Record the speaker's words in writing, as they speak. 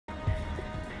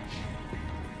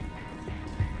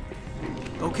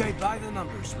Okay, by the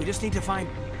numbers. We just need to find...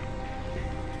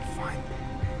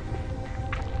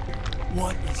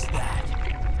 What is that?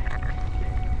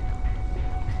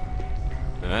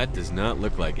 That does not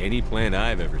look like any plant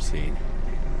I've ever seen.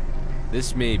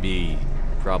 This may be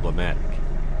problematic.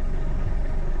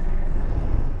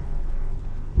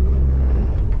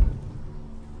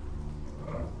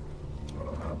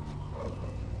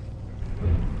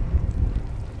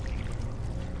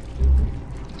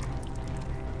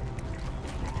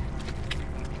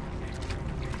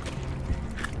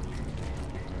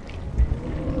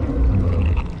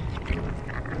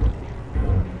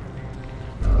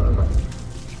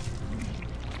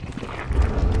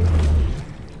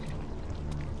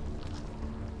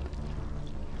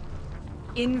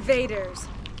 Invaders,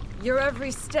 your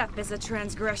every step is a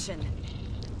transgression.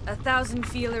 1,000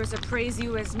 feelers appraise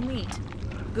you as meat,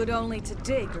 good only to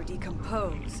dig or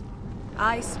decompose.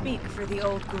 I speak for the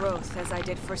old growth as I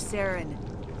did for Saren.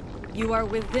 You are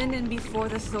within and before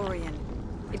the Thorian.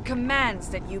 It commands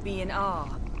that you be in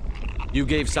awe. You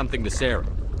gave something to Saren.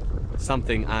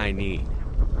 Something I need.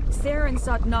 Saren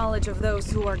sought knowledge of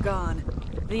those who are gone.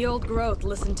 The old growth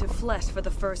listened to flesh for the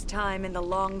first time in the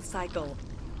long cycle.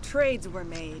 Trades were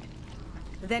made.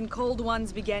 Then cold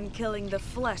ones began killing the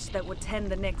flesh that would tend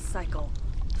the next cycle.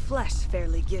 Flesh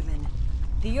fairly given.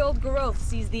 The old growth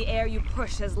sees the air you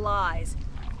push as lies.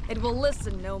 It will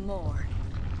listen no more.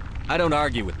 I don't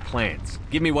argue with plants.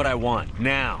 Give me what I want,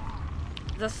 now.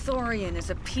 The Thorian is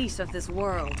a piece of this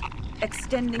world,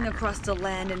 extending across the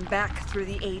land and back through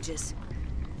the ages.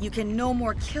 You can no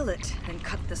more kill it than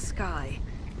cut the sky.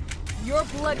 Your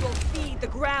blood will feed the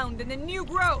ground and the new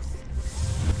growth!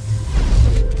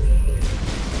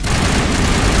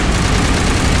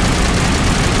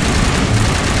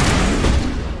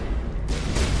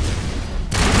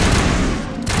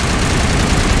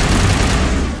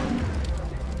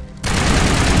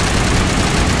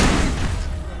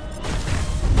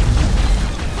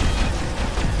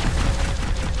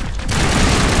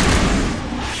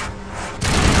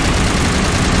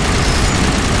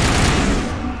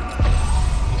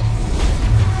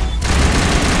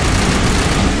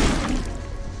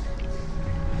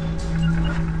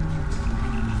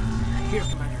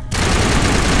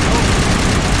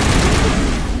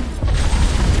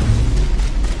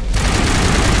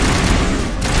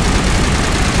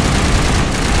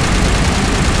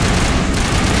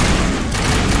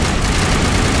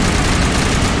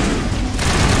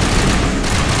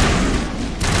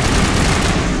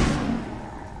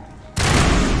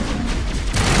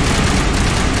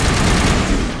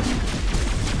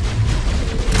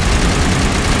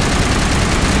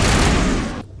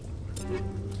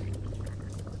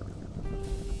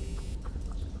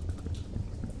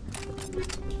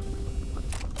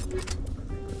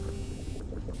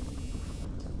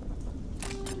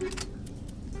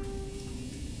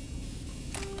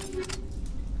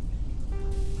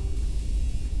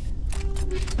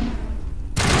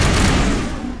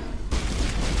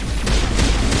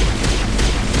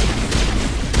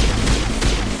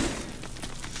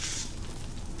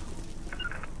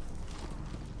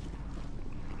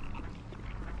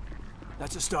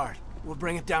 That's a start. We'll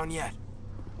bring it down yet.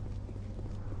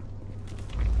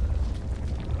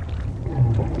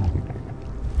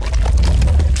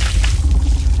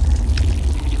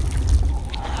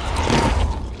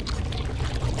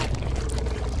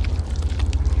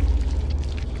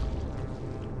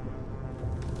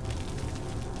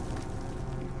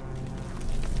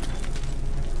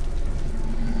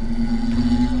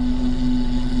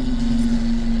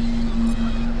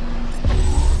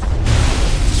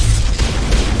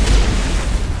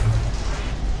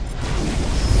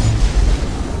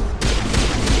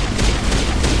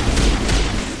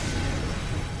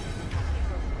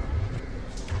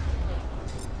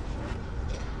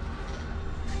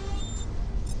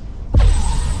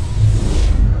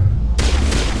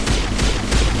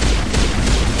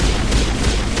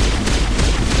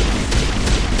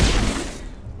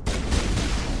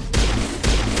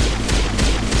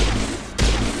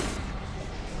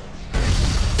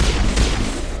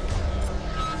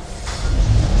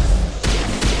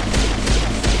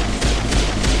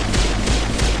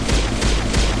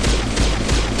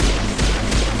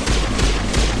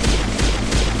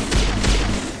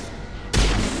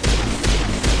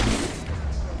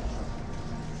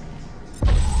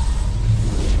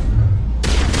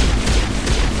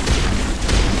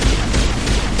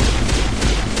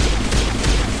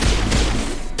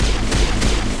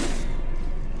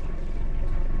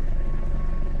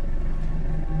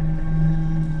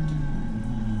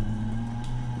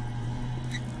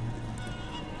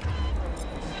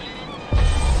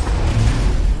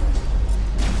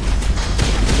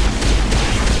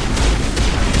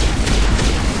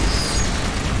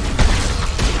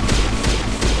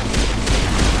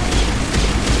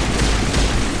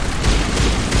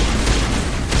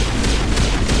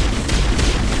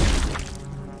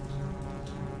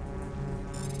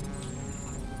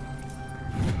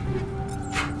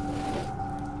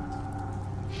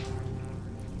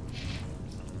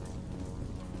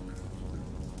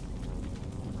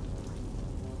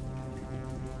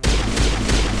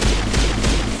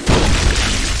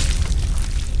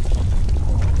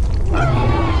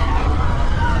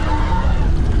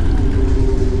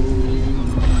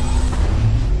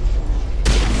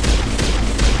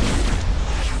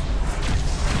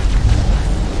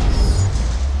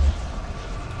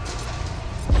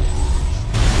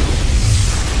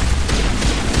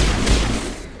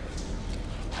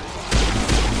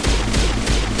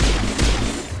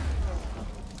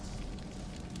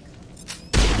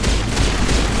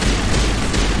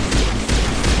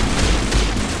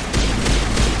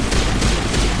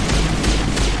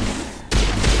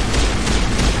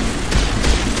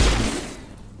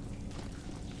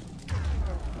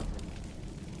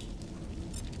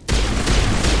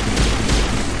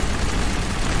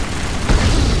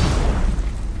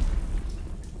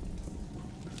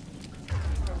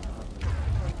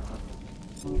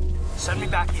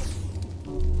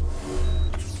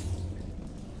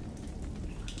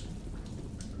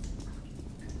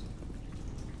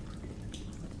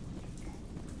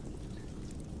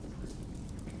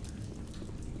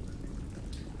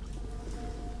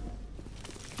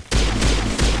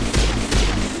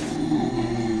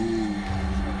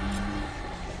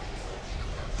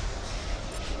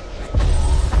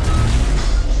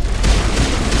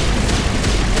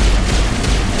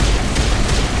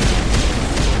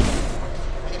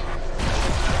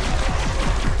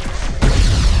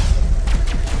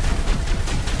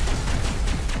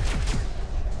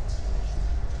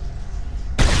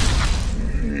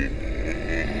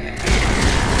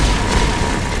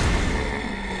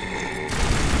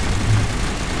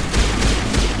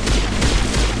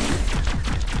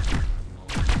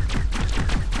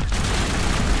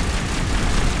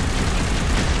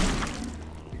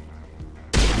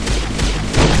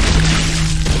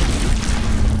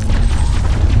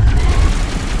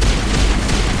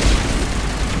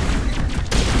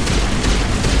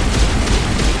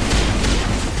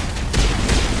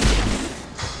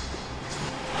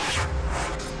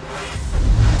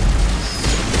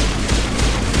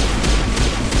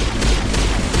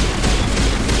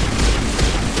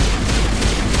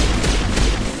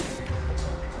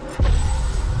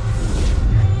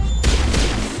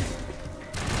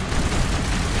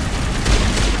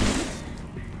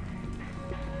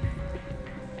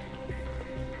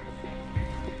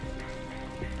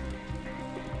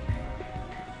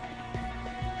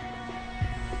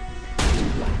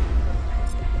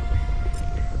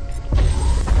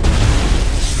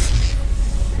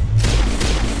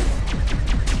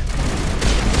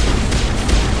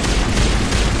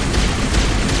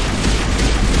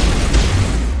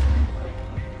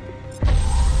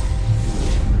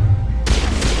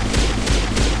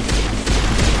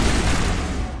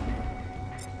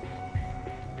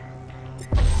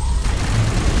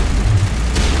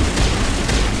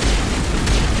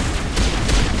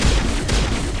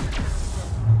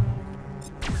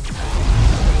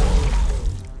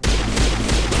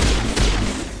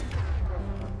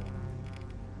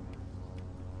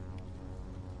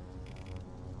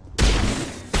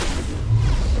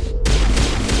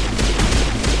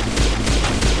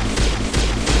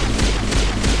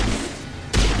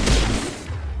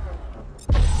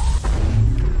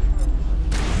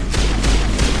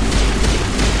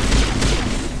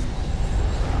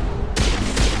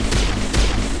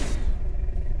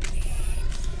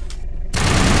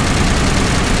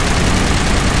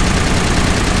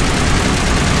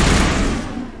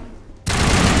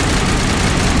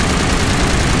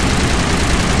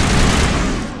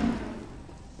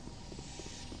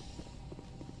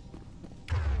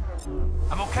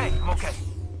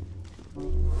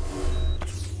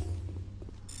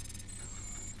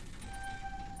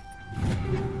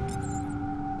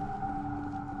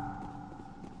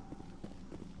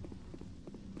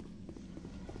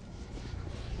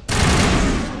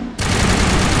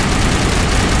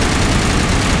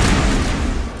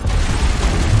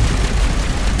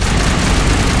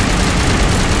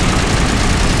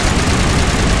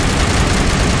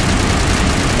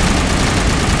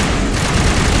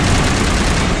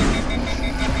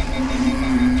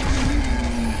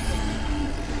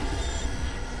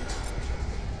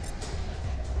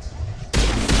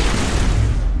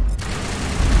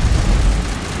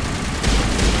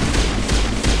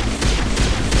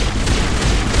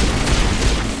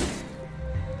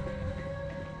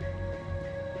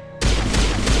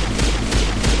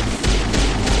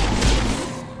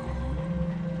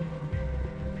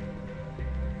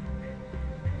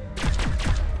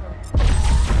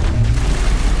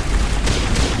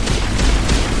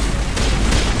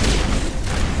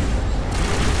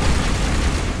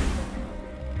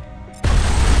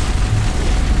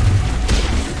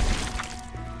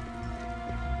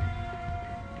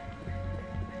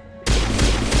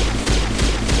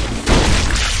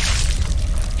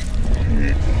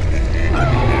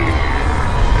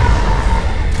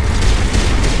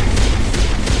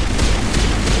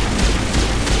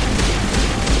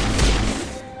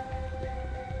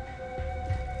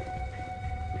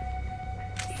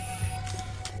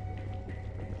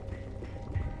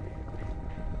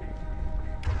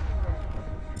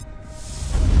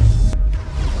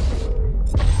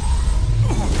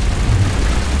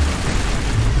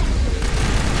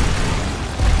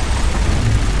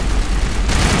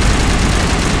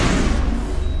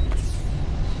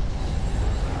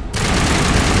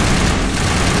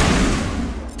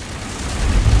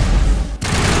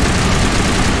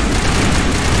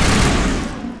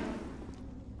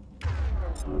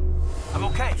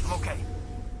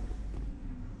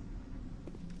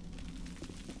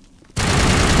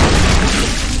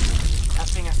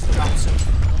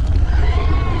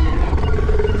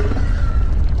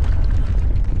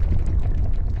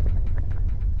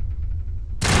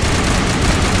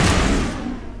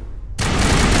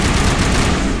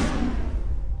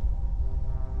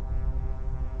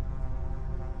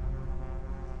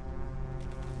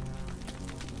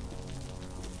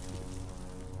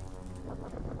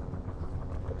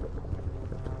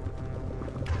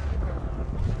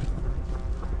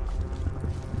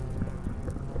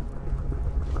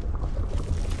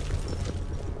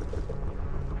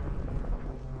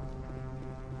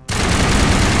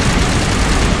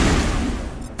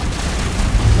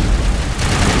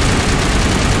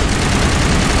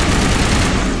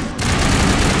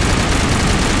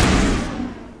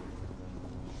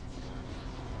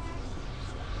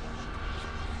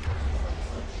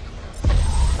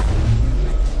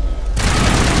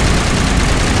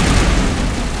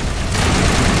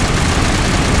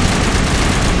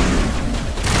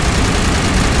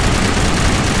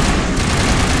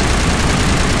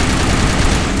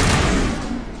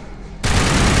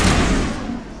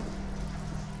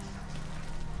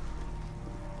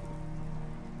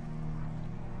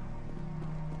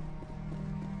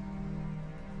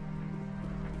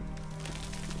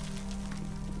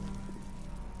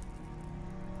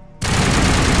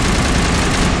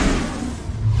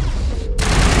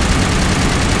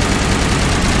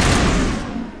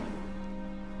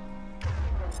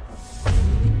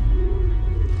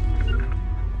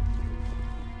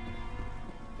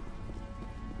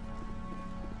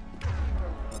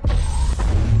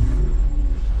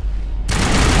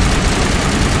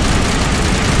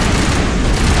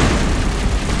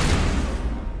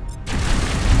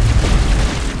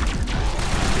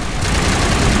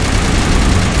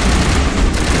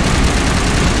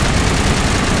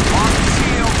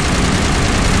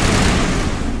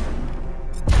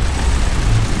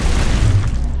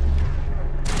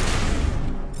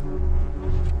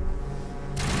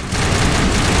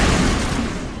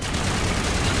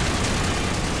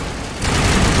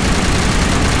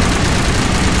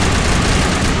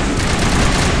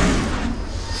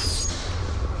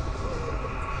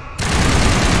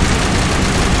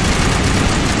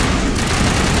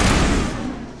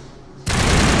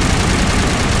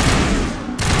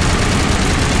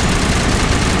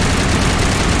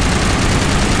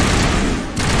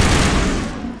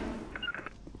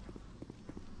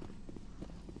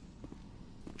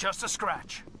 Just a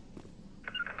scratch.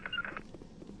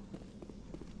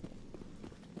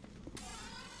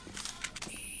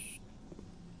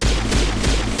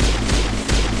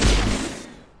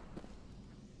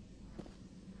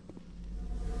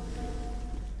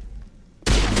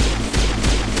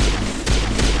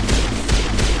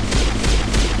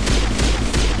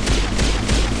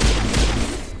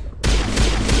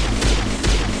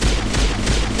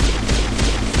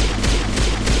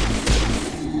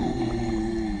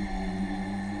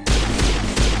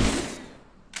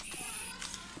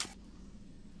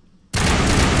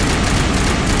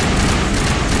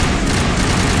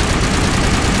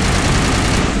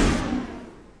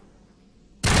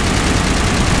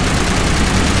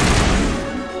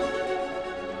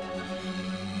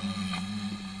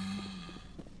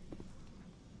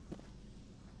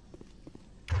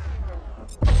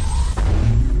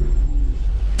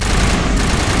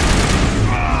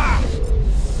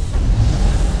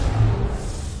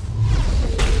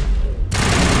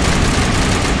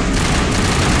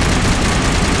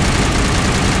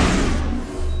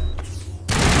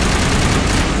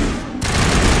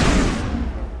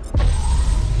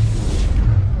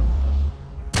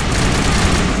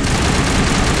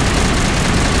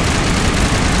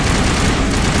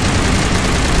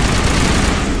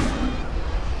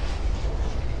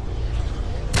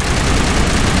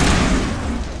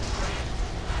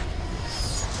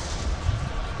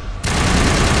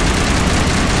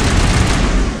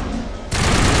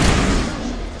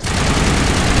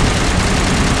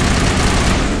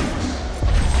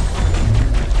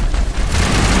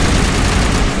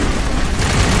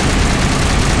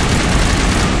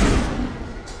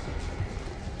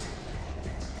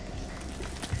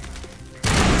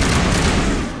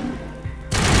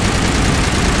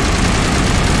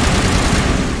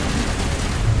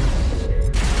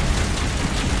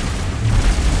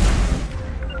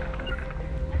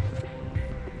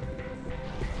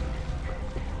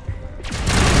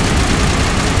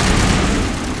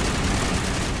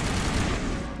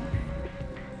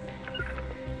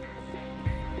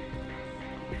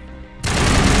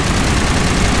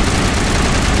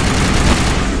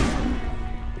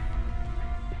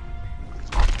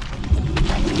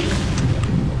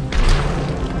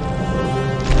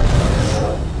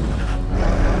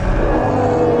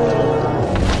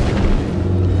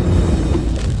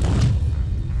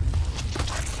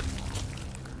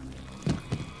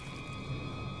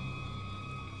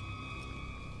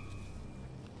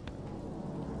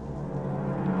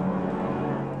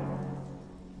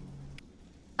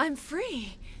 I'm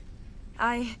free.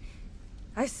 I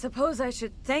suppose I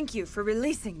should thank you for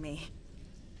releasing me.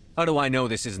 How do I know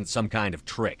this isn't some kind of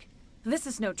trick? This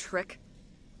is no trick.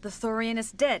 The Thorian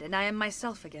is dead, and I am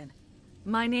myself again.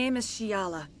 My name is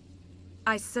Shiala.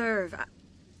 I served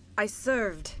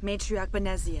Matriarch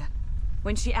Benezia.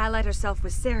 When she allied herself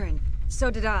with Saren,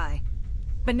 so did I.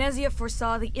 Benezia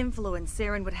foresaw the influence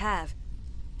Saren would have.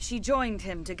 She joined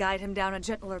him to guide him down a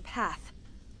gentler path.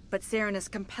 But Saren is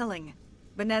compelling.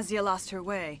 Benezia lost her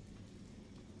way.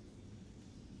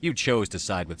 You chose to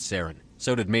side with Saren.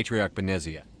 So did Matriarch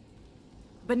Benezia.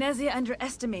 Benezia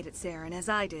underestimated Saren, as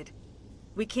I did.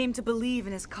 We came to believe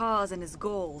in his cause and his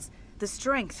goals. The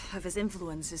strength of his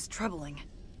influence is troubling.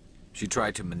 She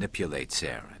tried to manipulate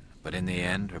Saren, but in the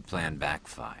end, her plan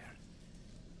backfired.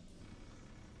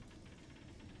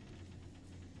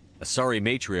 Asari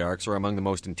matriarchs are among the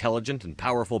most intelligent and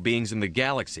powerful beings in the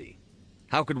galaxy.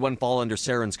 How could one fall under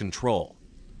Saren's control?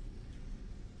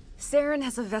 Saren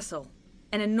has a vessel,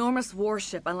 an enormous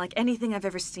warship unlike anything I've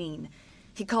ever seen.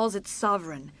 He calls it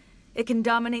Sovereign. It can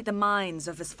dominate the minds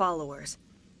of his followers.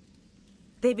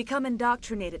 They become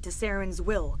indoctrinated to Saren's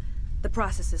will. The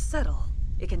process is subtle.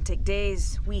 It can take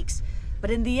days, weeks,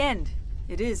 but in the end,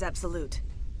 it is absolute.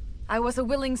 I was a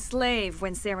willing slave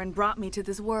when Saren brought me to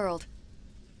this world.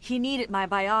 He needed my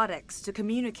biotics to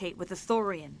communicate with the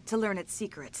Thorian, to learn its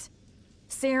secrets.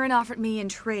 Saren offered me in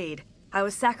trade. I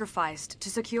was sacrificed to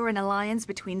secure an alliance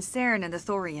between Saren and the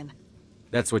Thorian.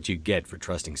 That's what you get for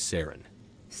trusting Saren.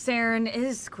 Saren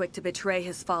is quick to betray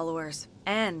his followers,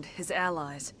 and his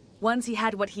allies. Once he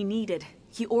had what he needed,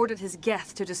 he ordered his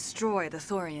Geth to destroy the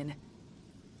Thorian.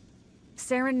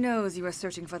 Saren knows you are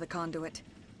searching for the conduit.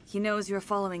 He knows you are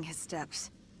following his steps.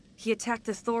 He attacked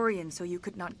the Thorian so you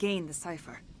could not gain the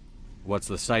cipher. What's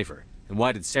the cipher? And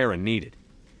why did Saren need it?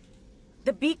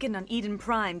 The beacon on Eden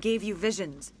Prime gave you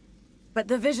visions. But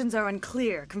the visions are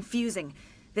unclear, confusing.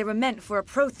 They were meant for a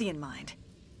Prothean mind.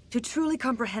 To truly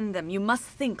comprehend them, you must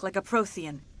think like a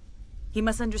Prothean. You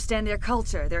must understand their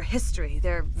culture, their history,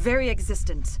 their very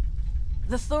existence.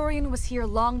 The Thorian was here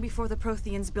long before the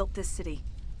Protheans built this city.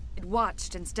 It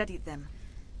watched and studied them.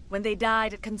 When they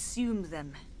died, it consumed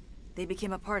them. They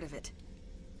became a part of it.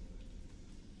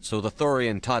 So the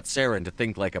Thorian taught Saren to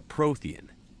think like a Prothean.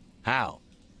 How?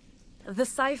 The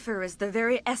cipher is the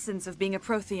very essence of being a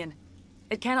Prothean.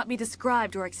 It cannot be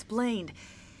described or explained.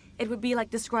 It would be like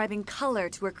describing color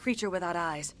to a creature without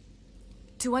eyes.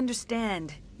 To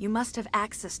understand, you must have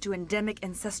access to endemic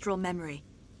ancestral memory.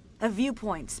 A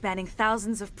viewpoint spanning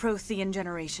thousands of Prothean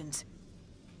generations.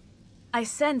 I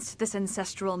sensed this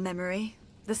ancestral memory,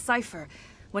 the cipher,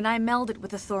 when I melded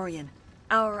with the Thorian.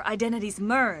 Our identities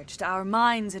merged, our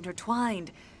minds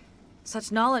intertwined.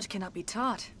 Such knowledge cannot be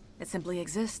taught. It simply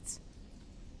exists.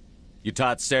 You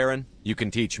taught Saren, you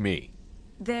can teach me.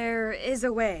 There is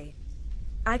a way.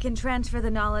 I can transfer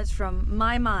the knowledge from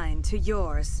my mind to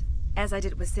yours, as I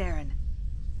did with Saren.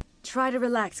 Try to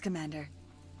relax, Commander.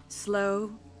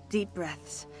 Slow, deep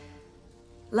breaths.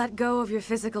 Let go of your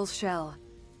physical shell.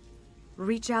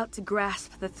 Reach out to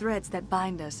grasp the threads that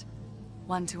bind us,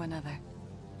 one to another.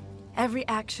 Every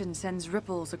action sends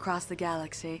ripples across the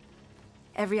galaxy.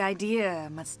 Every idea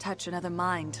must touch another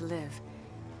mind to live.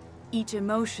 Each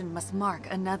emotion must mark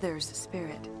another's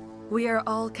spirit. We are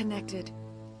all connected.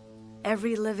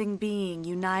 Every living being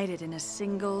united in a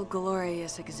single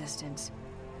glorious existence.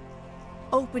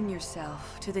 Open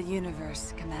yourself to the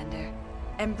universe, Commander.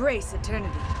 Embrace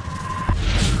eternity.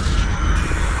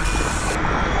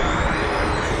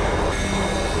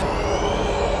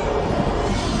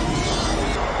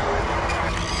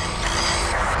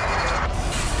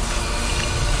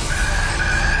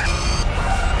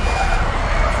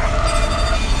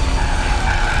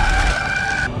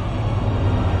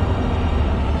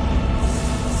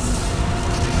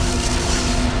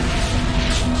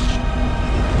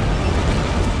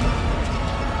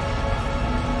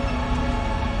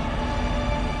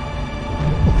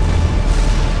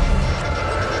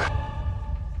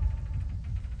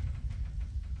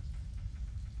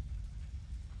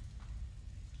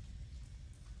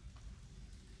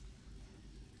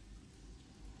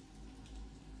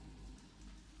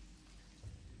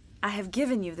 I have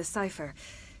given you the cipher,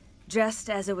 just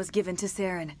as it was given to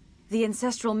Saren. The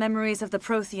ancestral memories of the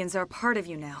Protheans are a part of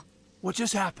you now. What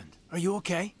just happened? Are you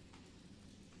okay?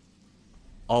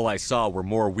 All I saw were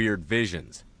more weird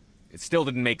visions. It still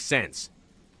didn't make sense.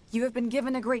 You have been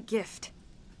given a great gift.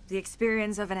 The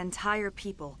experience of an entire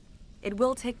people. It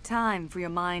will take time for your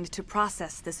mind to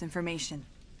process this information.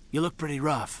 You look pretty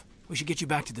rough. We should get you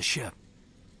back to the ship.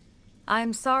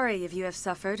 I'm sorry if you have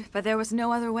suffered, but there was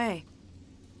no other way.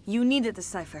 You needed the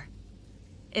cipher.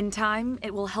 In time,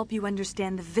 it will help you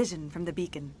understand the vision from the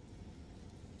beacon.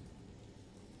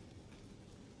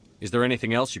 Is there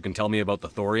anything else you can tell me about the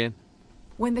Thorian?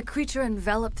 When the creature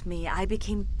enveloped me, I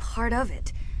became part of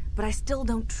it, but I still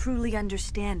don't truly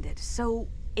understand it. So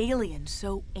alien,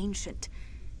 so ancient.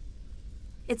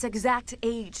 Its exact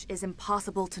age is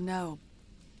impossible to know.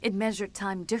 It measured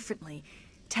time differently.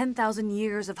 10,000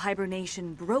 years of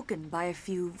hibernation broken by a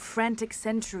few frantic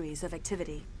centuries of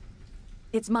activity.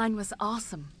 Its mind was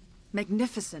awesome,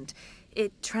 magnificent.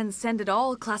 It transcended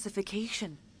all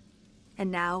classification.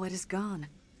 And now it is gone.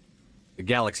 The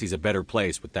galaxy's a better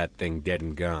place with that thing dead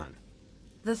and gone.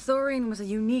 The Thorian was a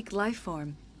unique life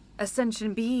form. A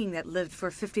sentient being that lived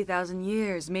for 50,000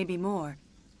 years, maybe more.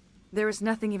 There is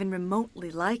nothing even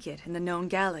remotely like it in the known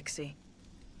galaxy.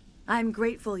 I am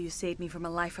grateful you saved me from a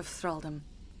life of thraldom.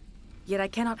 Yet I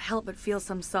cannot help but feel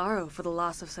some sorrow for the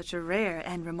loss of such a rare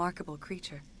and remarkable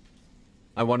creature.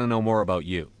 I want to know more about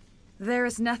you. There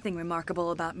is nothing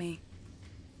remarkable about me.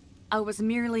 I was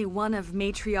merely one of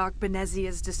Matriarch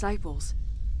Benezia's disciples.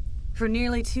 For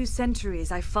nearly 2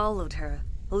 centuries I followed her,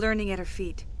 learning at her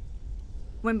feet.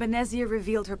 When Benezia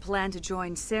revealed her plan to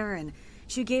join Saren,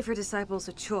 she gave her disciples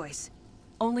a choice.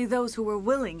 Only those who were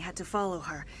willing had to follow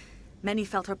her. Many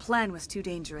felt her plan was too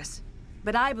dangerous.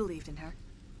 But I believed in her.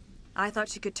 I thought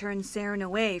she could turn Saren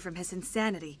away from his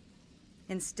insanity.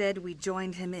 Instead, we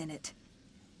joined him in it.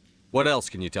 What else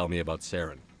can you tell me about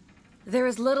Saren? There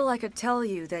is little I could tell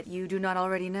you that you do not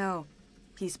already know.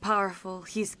 He's powerful,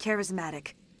 he's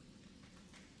charismatic.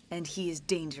 And he is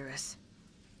dangerous.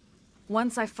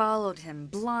 Once I followed him,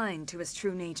 blind to his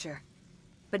true nature.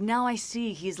 But now I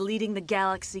see he's leading the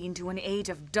galaxy into an age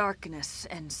of darkness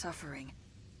and suffering.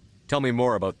 Tell me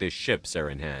more about this ship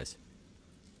Saren has.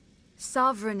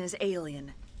 Sovereign is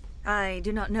alien. I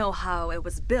do not know how it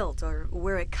was built or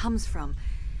where it comes from.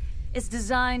 Its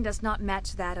design does not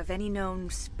match that of any known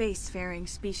spacefaring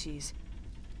species.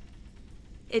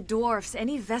 It dwarfs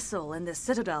any vessel in the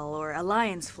Citadel or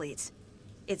Alliance fleets.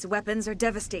 Its weapons are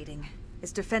devastating,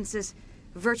 its defenses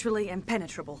virtually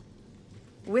impenetrable.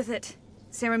 With it,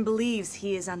 Saren believes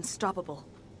he is unstoppable.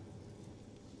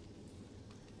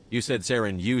 You said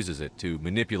Saren uses it to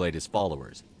manipulate his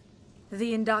followers.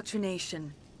 The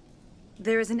indoctrination.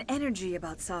 There is an energy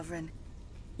about Sovereign.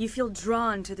 You feel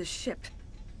drawn to the ship.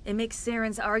 It makes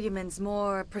Saren's arguments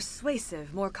more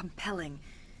persuasive, more compelling.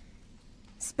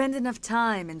 Spend enough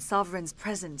time in Sovereign's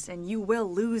presence and you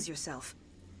will lose yourself.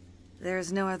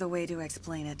 There's no other way to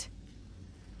explain it.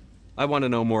 I want to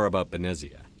know more about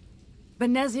Benezia.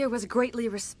 Benezia was greatly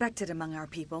respected among our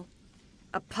people.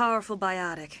 A powerful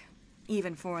biotic,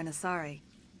 even for an Asari.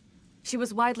 She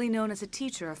was widely known as a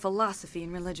teacher of philosophy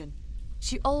and religion.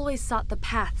 She always sought the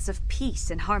paths of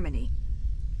peace and harmony.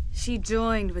 She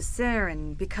joined with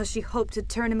Saren because she hoped to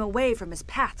turn him away from his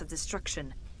path of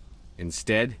destruction.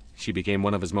 Instead, she became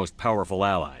one of his most powerful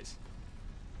allies.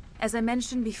 As I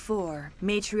mentioned before,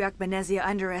 Matriarch Benezia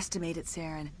underestimated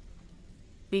Saren.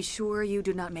 Be sure you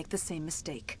do not make the same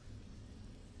mistake.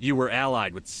 You were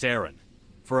allied with Saren.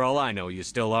 For all I know, you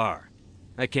still are.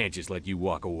 I can't just let you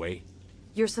walk away.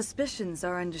 Your suspicions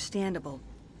are understandable,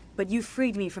 but you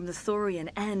freed me from the Thorian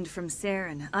and from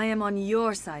Saren. I am on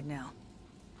your side now.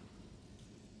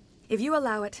 If you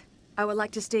allow it, I would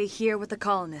like to stay here with the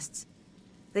colonists.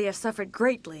 They have suffered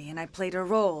greatly, and I played a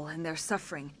role in their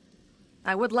suffering.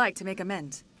 I would like to make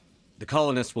amends. The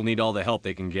colonists will need all the help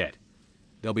they can get.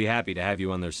 They'll be happy to have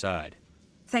you on their side.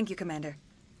 Thank you, Commander.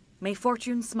 May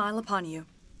fortune smile upon you.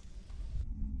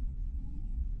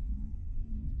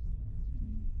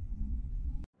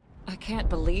 I can't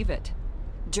believe it.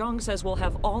 Jong says we'll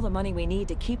have all the money we need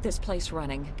to keep this place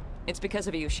running. It's because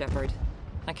of you, Shepard.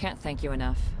 I can't thank you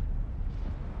enough.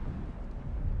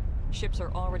 Ships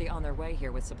are already on their way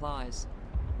here with supplies.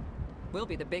 We'll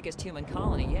be the biggest human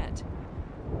colony yet.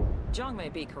 Jong may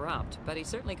be corrupt, but he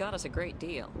certainly got us a great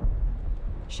deal.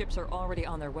 Ships are already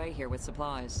on their way here with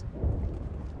supplies.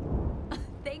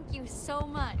 Thank you so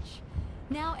much.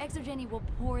 Now Exogeny will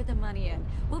pour the money in.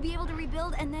 We'll be able to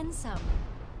rebuild and then some.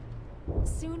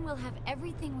 Soon we'll have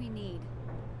everything we need.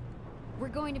 We're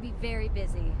going to be very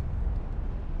busy.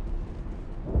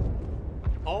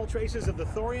 All traces of the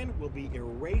Thorian will be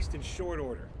erased in short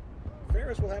order.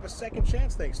 Feros will have a second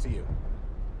chance thanks to you.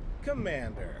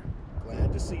 Commander,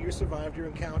 glad to see you survived your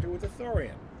encounter with the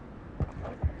Thorian.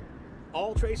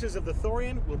 All traces of the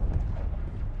Thorian will...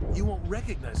 You won't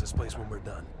recognize this place when we're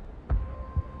done.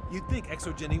 You'd think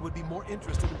Exogeny would be more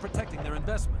interested in protecting their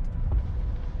investment.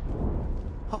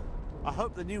 Oh, I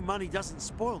hope the new money doesn't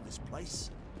spoil this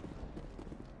place.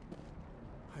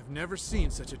 I've never seen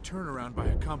such a turnaround by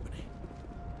a company.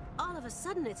 All of a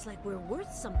sudden, it's like we're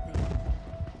worth something.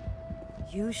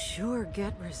 You sure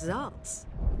get results.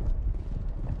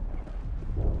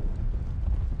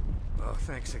 Oh,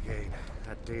 thanks again.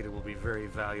 That data will be very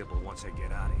valuable once I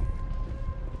get out of here.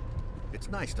 It's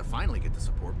nice to finally get the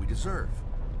support we deserve.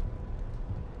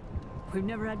 We've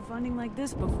never had funding like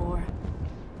this before.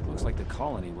 Looks like the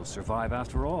colony will survive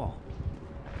after all.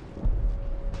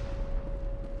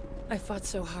 I fought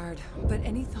so hard, but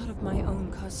any thought of my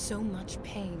own caused so much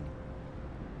pain.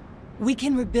 We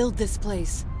can rebuild this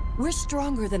place. We're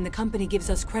stronger than the company gives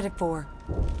us credit for.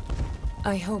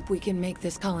 I hope we can make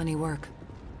this colony work.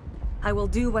 I will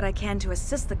do what I can to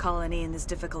assist the colony in this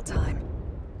difficult time.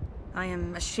 I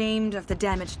am ashamed of the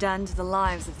damage done to the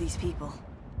lives of these people.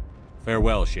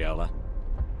 Farewell, Shiala.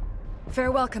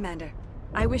 Farewell, Commander.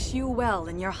 I wish you well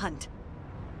in your hunt.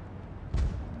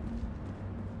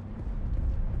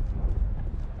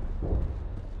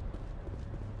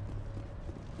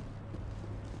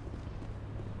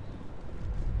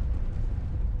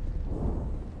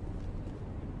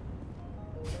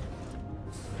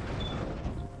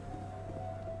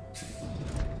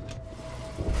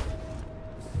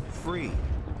 Free.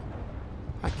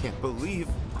 I can't believe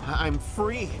I'm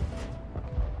free.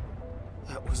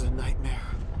 That was a nightmare.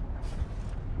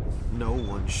 No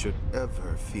one should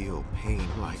ever feel pain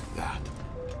like that.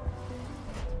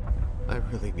 I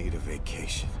really need a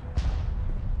vacation.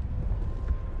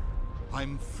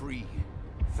 I'm free.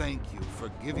 Thank you for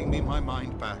giving me my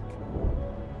mind back.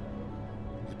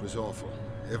 It was awful.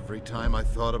 Every time I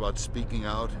thought about speaking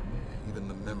out, even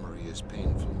the memory is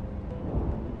painful.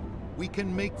 We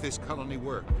can make this colony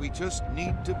work. We just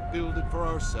need to build it for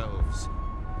ourselves.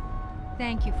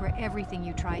 Thank you for everything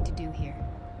you tried to do here.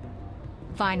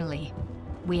 Finally,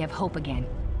 we have hope again.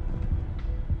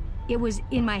 It was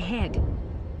in my head.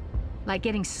 Like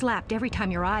getting slapped every time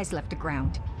your eyes left the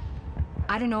ground.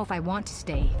 I don't know if I want to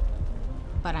stay,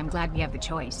 but I'm glad we have the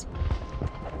choice.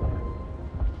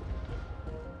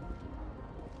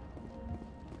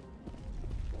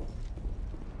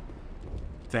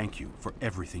 Thank you for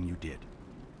everything you did.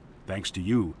 Thanks to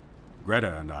you,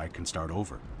 Greta and I can start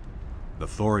over. The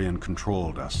Thorian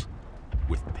controlled us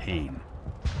with pain.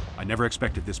 I never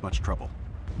expected this much trouble.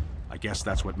 I guess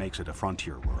that's what makes it a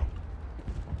frontier world.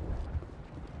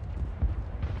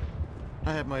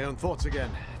 I have my own thoughts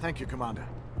again. Thank you, Commander.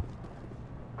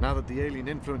 Now that the alien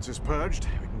influence is purged,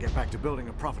 we can get back to building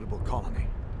a profitable colony.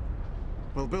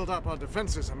 We'll build up our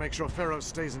defenses and make sure Feros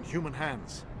stays in human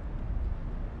hands.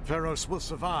 Feros will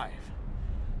survive,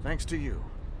 thanks to you.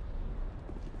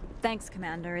 Thanks,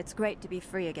 Commander. It's great to be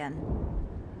free again.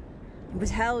 It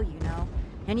was hell, you know.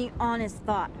 Any honest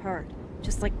thought hurt,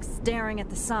 just like staring at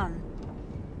the sun.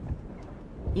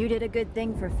 You did a good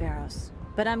thing for Feros,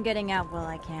 but I'm getting out while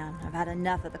I can. I've had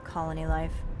enough of the colony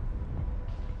life.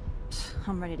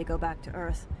 I'm ready to go back to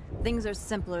Earth. Things are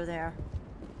simpler there.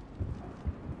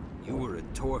 You were a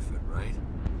Torfin, right?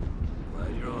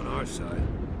 Glad you're on our side.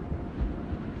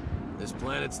 This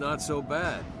planet's not so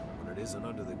bad when it isn't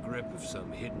under the grip of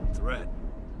some hidden threat.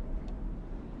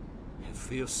 It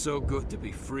feels so good to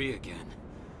be free again.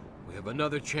 We have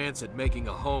another chance at making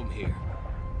a home here.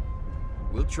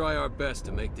 We'll try our best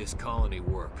to make this colony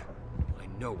work. I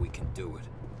know we can do it.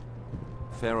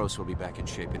 Feros will be back in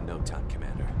shape in no time,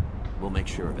 Commander. We'll make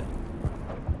sure of it.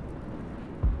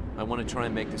 I want to try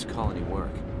and make this colony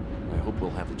work. I hope we'll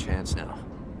have the chance now.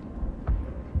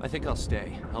 I think I'll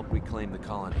stay, help reclaim the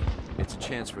colony. It's a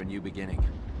chance for a new beginning.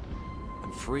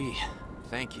 I'm free.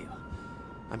 Thank you.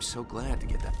 I'm so glad to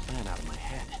get that plan out of my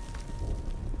head.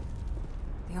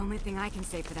 The only thing I can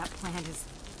say for that plan is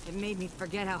it made me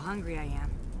forget how hungry I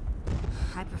am.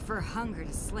 I prefer hunger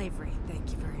to slavery,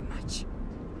 thank you very much.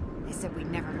 They said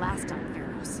we'd never last on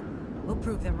Feros. We'll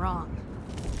prove them wrong.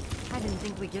 I didn't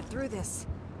think we'd get through this,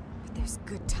 but there's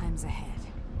good times ahead.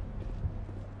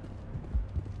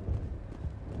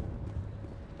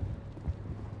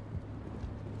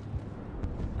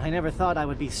 I never thought I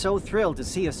would be so thrilled to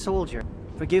see a soldier.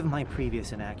 Forgive my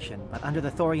previous inaction, but under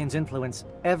the Thorian's influence,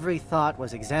 every thought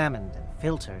was examined and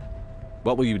filtered.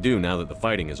 What will you do now that the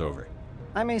fighting is over?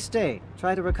 I may stay,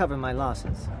 try to recover my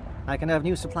losses. I can have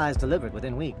new supplies delivered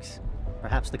within weeks.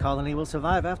 Perhaps the colony will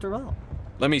survive after all.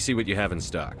 Let me see what you have in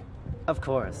stock. Of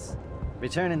course.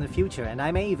 Return in the future, and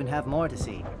I may even have more to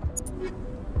see.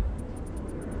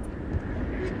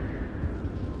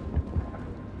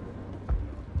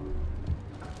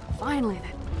 Finally,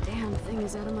 that damn thing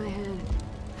is out of my head.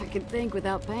 I can think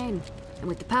without pain. And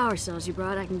with the power cells you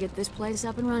brought, I can get this place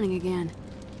up and running again.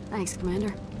 Thanks,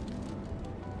 Commander.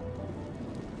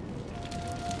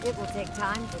 It will take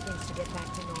time for things to get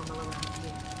back to normal around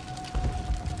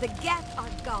here. The Geth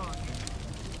are gone.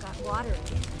 We've got water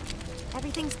again.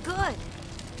 Everything's good.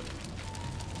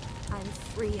 I'm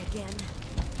free again.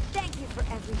 Thank you for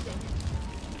everything.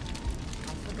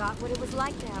 I forgot what it was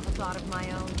like to have a thought of my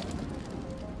own.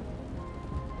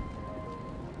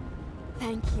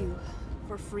 Thank you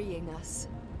for freeing us.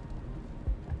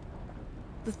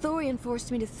 The Thorian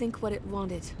forced me to think what it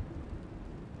wanted.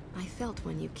 I felt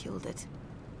when you killed it.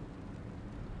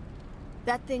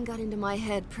 That thing got into my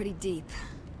head pretty deep.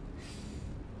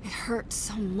 It hurt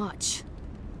so much.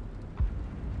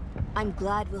 I'm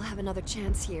glad we'll have another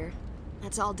chance here.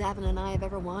 That's all Davin and I have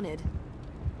ever wanted.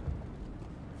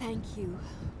 Thank you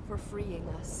for freeing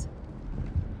us.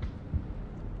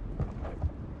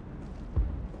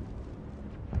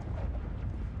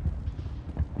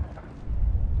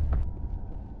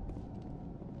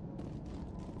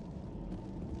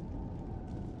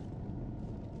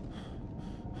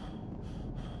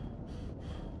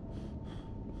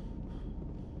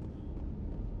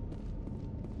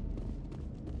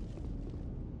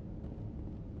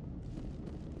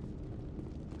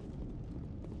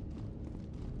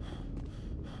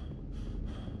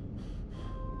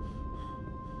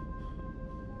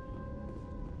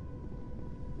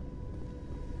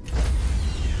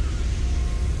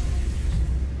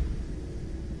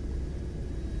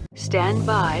 Stand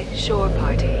by, shore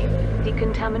party.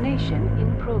 Decontamination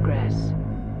in progress.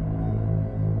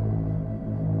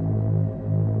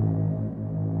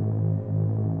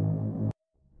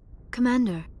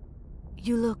 Commander,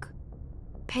 you look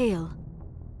pale.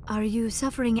 Are you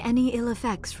suffering any ill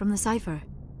effects from the cipher?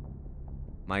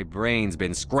 My brain's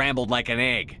been scrambled like an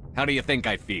egg. How do you think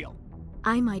I feel?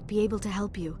 I might be able to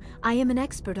help you. I am an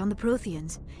expert on the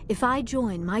Protheans. If I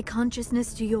join my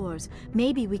consciousness to yours,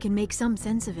 maybe we can make some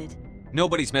sense of it.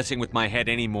 Nobody's messing with my head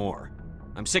anymore.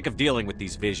 I'm sick of dealing with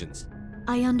these visions.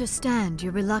 I understand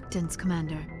your reluctance,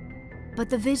 Commander. But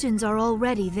the visions are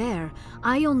already there.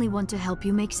 I only want to help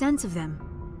you make sense of them.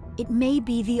 It may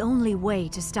be the only way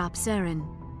to stop Saren.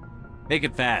 Make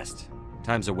it fast.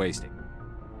 Time's a wasting.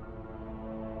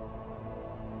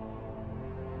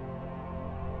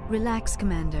 Relax,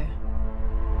 Commander.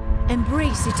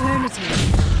 Embrace eternity.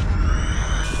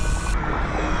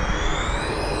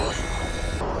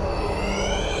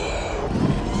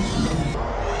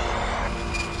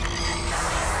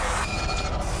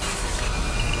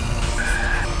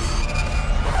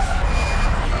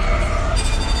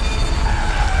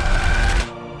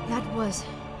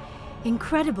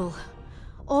 Incredible.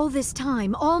 All this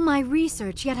time, all my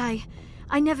research, yet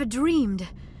I never dreamed.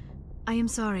 I am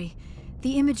sorry.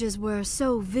 The images were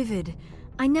so vivid.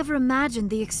 I never imagined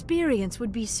the experience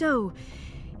would be so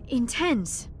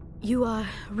intense. You are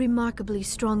remarkably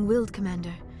strong-willed,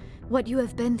 Commander. What you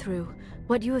have been through,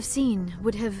 what you have seen,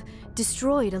 would have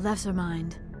destroyed a lesser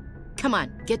mind. Come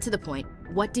on, get to the point.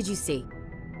 What did you see?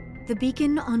 The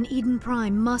beacon on Eden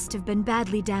Prime must have been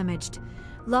badly damaged.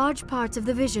 Large parts of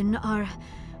the vision are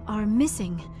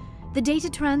missing. The data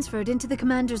transferred into the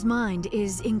Commander's mind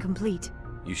is incomplete.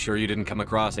 You sure you didn't come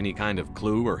across any kind of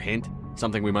clue or hint?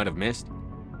 Something we might have missed?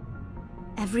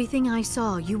 Everything I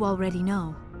saw you already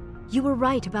know. You were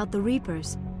right about the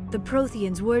Reapers. The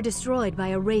Protheans were destroyed by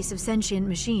a race of sentient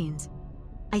machines.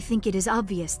 I think it is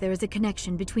obvious there is a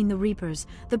connection between the Reapers,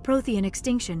 the Prothean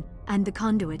extinction, and the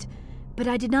Conduit, but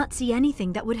I did not see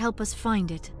anything that would help us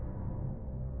find it.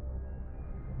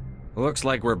 Looks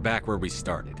like we're back where we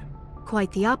started.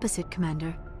 Quite the opposite,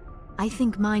 Commander. I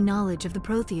think my knowledge of the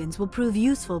Protheans will prove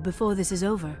useful before this is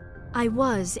over. I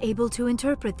was able to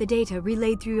interpret the data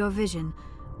relayed through your vision,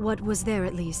 what was there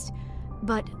at least,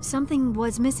 but something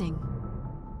was missing.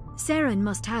 Saren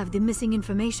must have the missing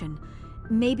information.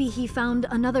 Maybe he found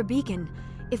another beacon.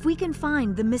 If we can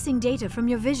find the missing data from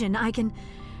your vision, I can...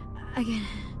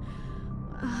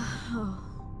 Oh,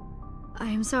 I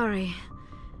am sorry.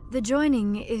 The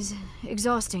joining is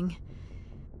exhausting.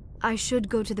 I should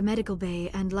go to the medical bay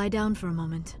and lie down for a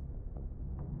moment.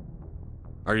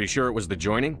 Are you sure it was the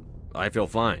joining? I feel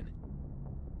fine.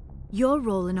 Your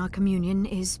role in our communion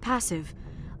is passive.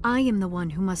 I am the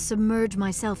one who must submerge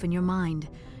myself in your mind,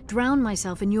 drown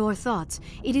myself in your thoughts.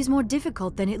 It is more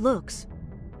difficult than it looks.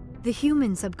 The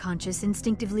human subconscious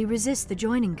instinctively resists the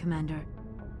joining, Commander.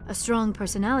 A strong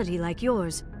personality like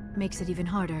yours makes it even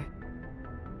harder.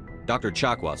 Dr.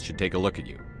 Chakwas should take a look at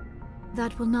you.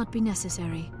 That will not be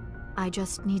necessary. I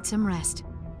just need some rest.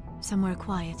 Somewhere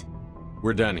quiet.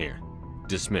 We're done here.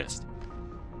 Dismissed.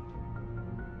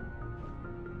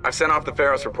 I've sent off the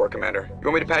Feros report, Commander. You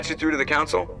want me to patch you through to the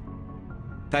Council?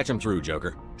 Patch him through,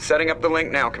 Joker. Setting up the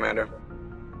link now, Commander.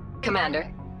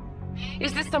 Commander,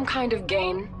 is this some kind of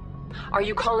game? Are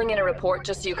you calling in a report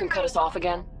just so you can cut us off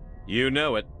again? You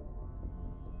know it.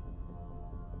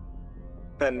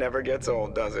 That never gets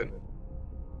old, does it?